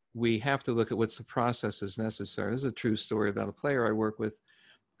then we have to look at what's the processes necessary. This is a true story about a player I worked with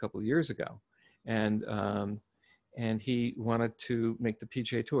a couple of years ago. And he wanted to make the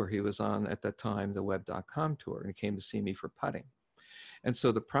PGA Tour. He was on, at that time, the web.com tour, and he came to see me for putting. And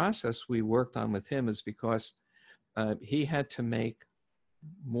so the process we worked on with him is because he had to make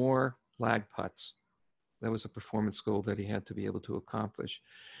more lag putts. That was a performance goal that he had to be able to accomplish.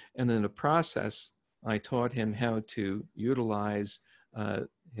 And in the process, I taught him how to utilize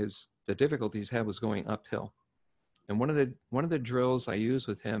the difficulties he had was going uphill. And one of the drills I used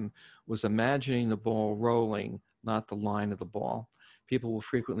with him was imagining the ball rolling, not the line of the ball. People will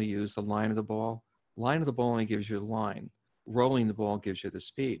frequently use the line of the ball. Line of the ball only gives you the line. Rolling the ball gives you the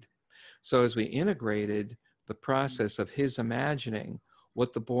speed. So as we integrated the process of his imagining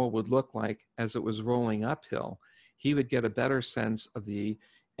what the ball would look like as it was rolling uphill, he would get a better sense of the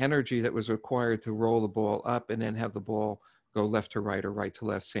energy that was required to roll the ball up and then have the ball go left to right or right to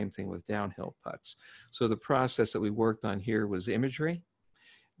left. Same thing with downhill putts. So the process that we worked on here was imagery.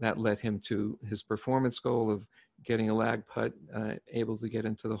 That led him to his performance goal of getting a lag putt, able to get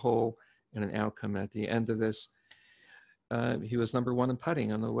into the hole, and an outcome at the end of this. He was #1 in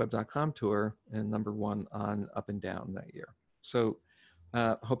putting on the web.com tour and #1 on up and down that year. So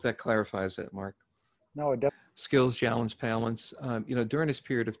hope that clarifies it, Mark. No, it definitely. Skills, challenge, balance. During this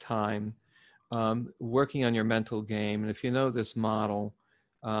period of time, working on your mental game. And if you know this model,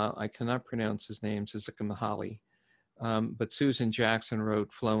 I cannot pronounce his name, Mahali, but Susan Jackson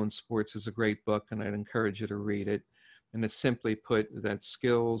wrote Flow in Sports is a great book, and I'd encourage you to read it. And it's simply put that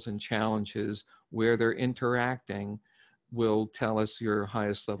skills and challenges, where they're interacting, will tell us your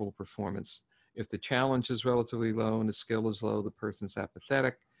highest level of performance. If the challenge is relatively low and the skill is low, the person's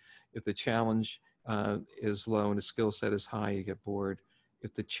apathetic. If the challenge is low and the skill set is high, you get bored.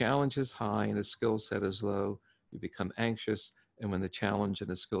 If the challenge is high and the skill set is low, you become anxious. And when the challenge and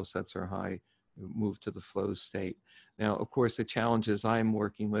the skill sets are high, you move to the flow state. Now, of course, the challenges I'm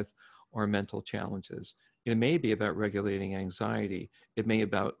working with are mental challenges. It may be about regulating anxiety. It may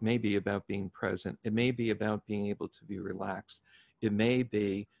be about being present. It may be about being able to be relaxed. It may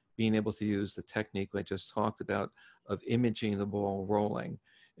be being able to use the technique I just talked about of imaging the ball rolling,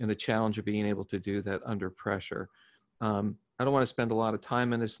 and the challenge of being able to do that under pressure. I don't want to spend a lot of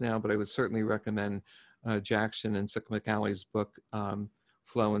time on this now, but I would certainly recommend Jackson and McAlley's book,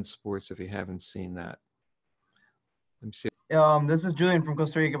 Flow in Sports, if you haven't seen that. Let me see. This is Julian from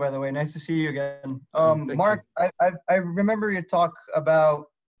Costa Rica, by the way. Nice to see you again. Mark, I remember your talk about,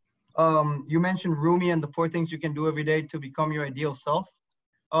 you mentioned Rumi and the 4 things you can do every day to become your ideal self.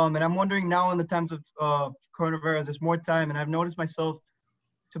 And I'm wondering now in the times of coronavirus, there's more time, and I've noticed myself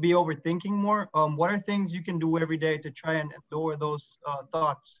to be overthinking more. What are things you can do every day to try and lower those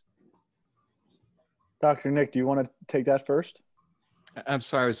thoughts? Dr. Nick, do you want to take that first? I'm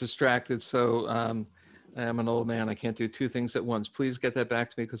sorry, I was distracted. So I am an old man. I can't do 2 things at once. Please get that back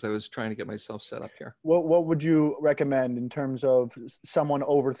to me because I was trying to get myself set up here. What would you recommend in terms of someone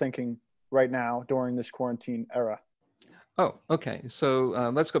overthinking right now during this quarantine era? Oh, okay.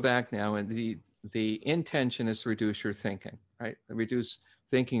 So let's go back now. And the intention is to reduce your thinking, right? Reduce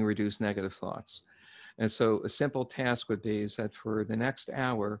thinking, reduce negative thoughts. And so a simple task would be is that for the next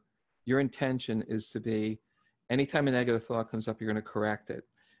hour, your intention is to be, anytime a negative thought comes up, you're going to correct it.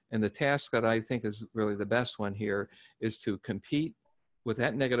 And the task that I think is really the best one here is to compete with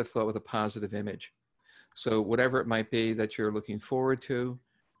that negative thought with a positive image. So whatever it might be that you're looking forward to.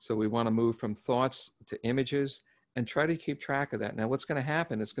 So we want to move from thoughts to images and try to keep track of that. Now, what's going to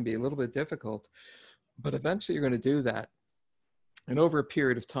happen, it's going to be a little bit difficult, but eventually you're going to do that. And over a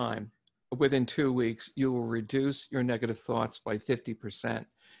period of time, within 2 weeks, you will reduce your negative thoughts by 50%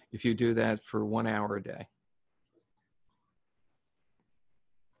 if you do that for 1 hour a day.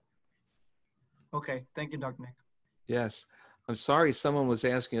 Okay, thank you, Dr. Nick. Yes. I'm sorry someone was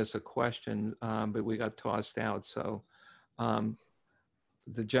asking us a question, but we got tossed out. So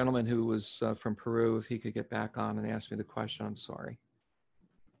the gentleman who was from Peru, if he could get back on and ask me the question, I'm sorry.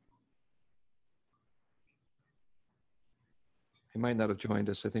 He might not have joined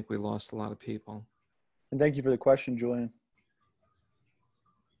us. I think we lost a lot of people. And thank you for the question, Julian.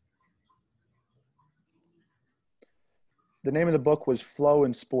 The name of the book was Flow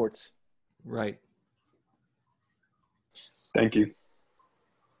in Sports. Right. Thank you.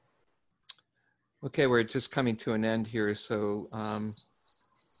 Okay, we're just coming to an end here. So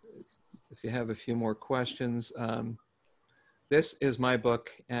if you have a few more questions, this is my book,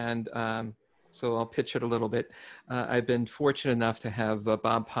 and so I'll pitch it a little bit. I've been fortunate enough to have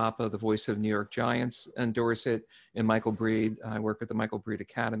Bob Papa, the voice of New York Giants, endorse it, and Michael Breed. I work at the Michael Breed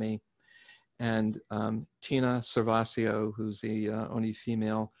Academy. And Tina Servasio, who's the only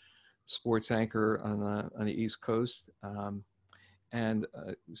female sports anchor on the East Coast.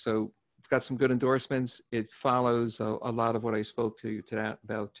 So we've got some good endorsements. It follows a lot of what I spoke to you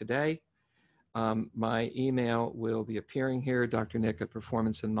about today. My email will be appearing here,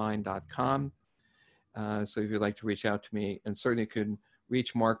 drnick@performanceandmind.com. So if you'd like to reach out to me, and certainly you can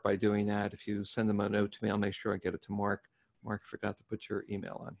reach Mark by doing that. If you send them a note to me, I'll make sure I get it to Mark. Mark forgot to put your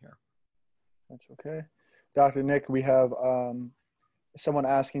email on here. That's okay. Dr. Nick, we have someone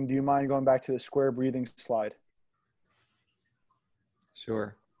asking, do you mind going back to the square breathing slide?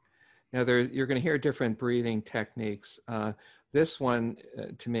 Sure. Now you're going to hear different breathing techniques. This one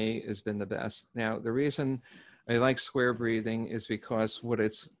to me has been the best. Now the reason I like square breathing is because what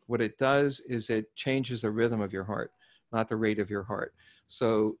it does is it changes the rhythm of your heart, not the rate of your heart.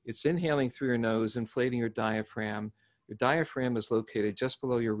 So it's inhaling through your nose, inflating your diaphragm. Your diaphragm is located just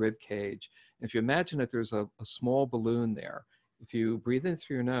below your rib cage. If you imagine that there's a small balloon there, if you breathe in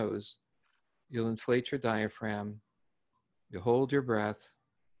through your nose, you'll inflate your diaphragm, you hold your breath,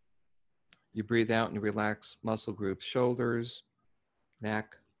 you breathe out and relax muscle groups, shoulders,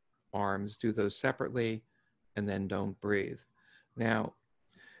 neck, arms, do those separately, and then don't breathe. Now,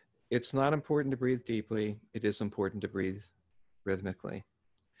 it's not important to breathe deeply. It is important to breathe rhythmically.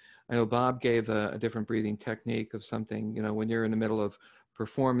 I know Bob gave a different breathing technique of something, when you're in the middle of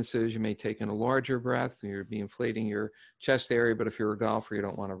performances, you may take in a larger breath and you'll be inflating your chest area, but if you're a golfer, you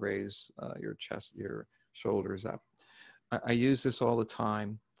don't want to raise your shoulders up. I use this all the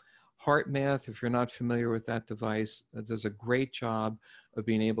time. HeartMath, if you're not familiar with that device, does a great job of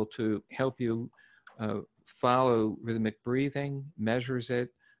being able to help you follow rhythmic breathing, measures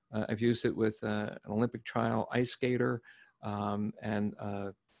it. I've used it with an Olympic trial ice skater and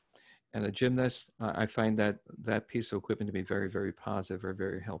a gymnast. I find that piece of equipment to be very, very positive or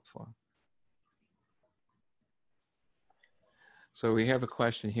very helpful. So we have a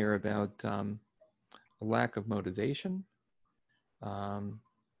question here about a lack of motivation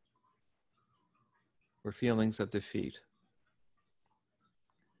or feelings of defeat.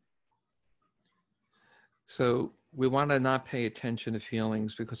 So we want to not pay attention to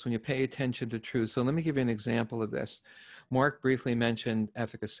feelings, because when you pay attention to truth, so let me give you an example of this. Mark briefly mentioned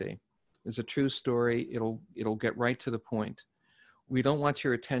efficacy. It's a true story. It'll get right to the point. We don't want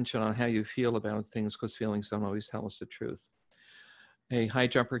your attention on how you feel about things, because feelings don't always tell us the truth. A high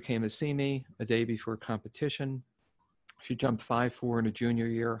jumper came to see me a day before competition. She jumped 5'4" in her junior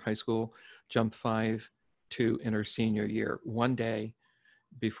year high school, jumped 5'2" in her senior year. One day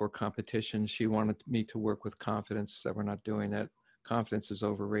before competition, she wanted me to work with confidence. Said we're not doing that. Confidence is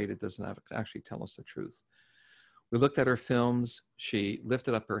overrated, doesn't actually tell us the truth. We looked at her films. She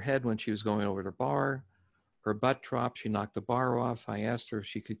lifted up her head when she was going over the bar. Her butt dropped. She knocked the bar off. I asked her if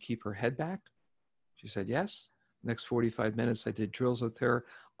she could keep her head back. She said yes. Next 45 minutes, I did drills with her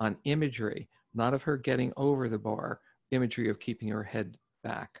on imagery, not of her getting over the bar, imagery of keeping her head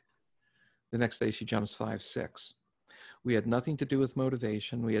back. The next day, she jumps 5'6". We had nothing to do with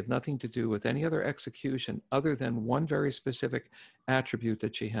motivation. We had nothing to do with any other execution other than one very specific attribute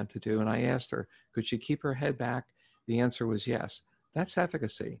that she had to do. And I asked her, could she keep her head back? The answer was yes. That's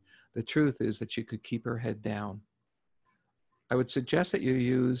efficacy. The truth is that she could keep her head down. I would suggest that you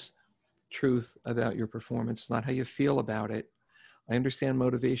use truth about your performance, not how you feel about it. I understand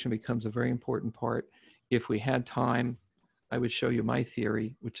motivation becomes a very important part. If we had time, I would show you my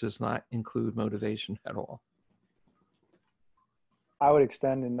theory, which does not include motivation at all. I would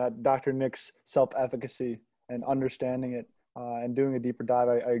extend in that Dr. Nick's self-efficacy and understanding it and doing a deeper dive.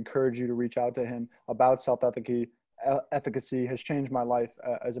 I encourage you to reach out to him about self-efficacy efficacy has changed my life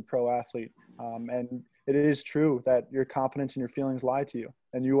as a pro athlete. And it is true that your confidence and your feelings lie to you,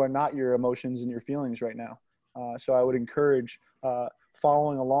 and you are not your emotions and your feelings right now. So I would encourage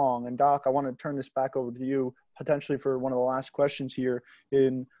following along. And Doc, I want to turn this back over to you potentially for one of the last questions here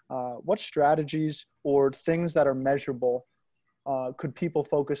in what strategies or things that are measurable could people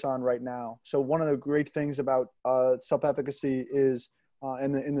focus on right now? So one of the great things about self-efficacy is,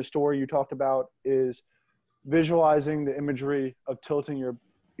 in the story you talked about, is visualizing the imagery of tilting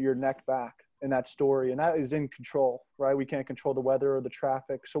your neck back in that story. And that is in control, right? We can't control the weather or the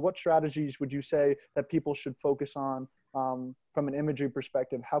traffic. So what strategies would you say that people should focus on from an imagery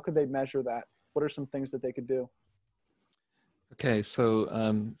perspective? How could they measure that? What are some things that they could do? Okay,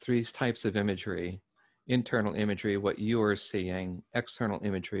 so three types of imagery: internal imagery, what you are seeing; external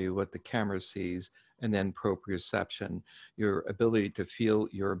imagery, what the camera sees; and then proprioception, your ability to feel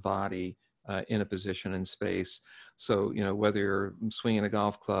your body in a position in space. So, you know, whether you're swinging a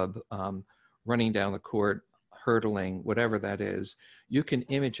golf club, running down the court, hurdling, whatever that is, you can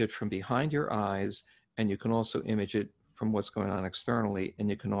image it from behind your eyes, and you can also image it from what's going on externally, and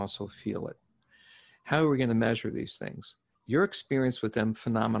you can also feel it. How are we going to measure these things? Your experience with them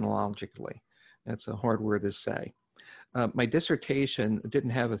phenomenologically. That's a hard word to say. My dissertation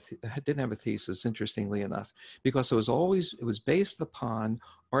didn't have a thesis, interestingly enough, because it was based upon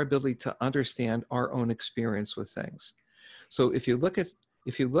our ability to understand our own experience with things. So if you look at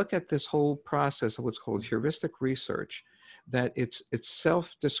this whole process of what's called heuristic research, that it's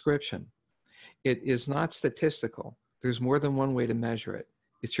self-description. It is not statistical. There's more than one way to measure it.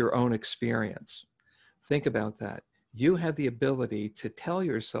 It's your own experience. Think about that. You have the ability to tell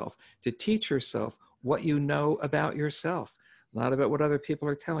yourself, to teach yourself what you know about yourself, not about what other people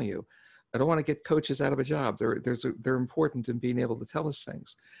are telling you. I don't want to get coaches out of a job. They're important in being able to tell us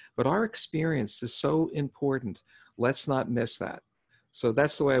things. But our experience is so important. Let's not miss that. So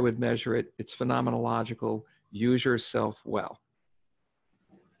that's the way I would measure it. It's phenomenological. Use yourself well.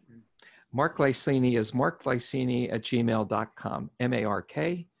 Mark Glicini is markglicini@gmail.com.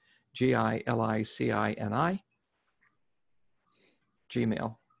 MarkGlicini,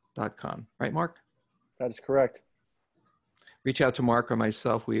 gmail.com. Right, Mark? That is correct. Reach out to Mark or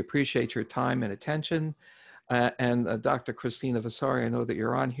myself. We appreciate your time and attention. And Dr. Christina Vasari, I know that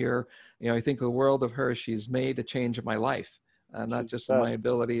you're on here. You know, I think the world of her. She's made a change in my life, not just in my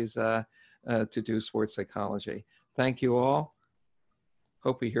abilities to do sports psychology. Thank you all.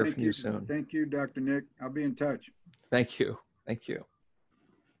 Hope we hear from you soon. Thank you, Dr. Nick. I'll be in touch. Thank you. Thank you.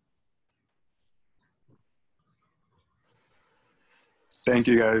 Thank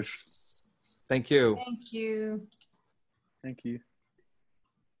you, guys. Thank you. Thank you. Thank you.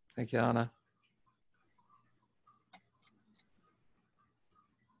 Thank you, Anna.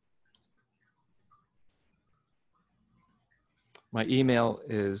 My email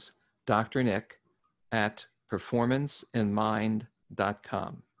is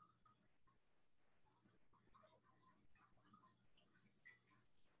drnick@performanceinmind.com.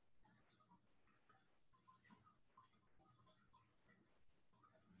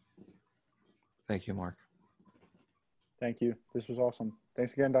 Thank you, Mark. Thank you. This was awesome.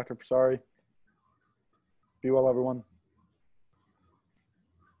 Thanks again, Dr. Vasari. Be well, everyone.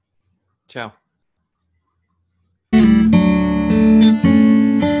 Ciao.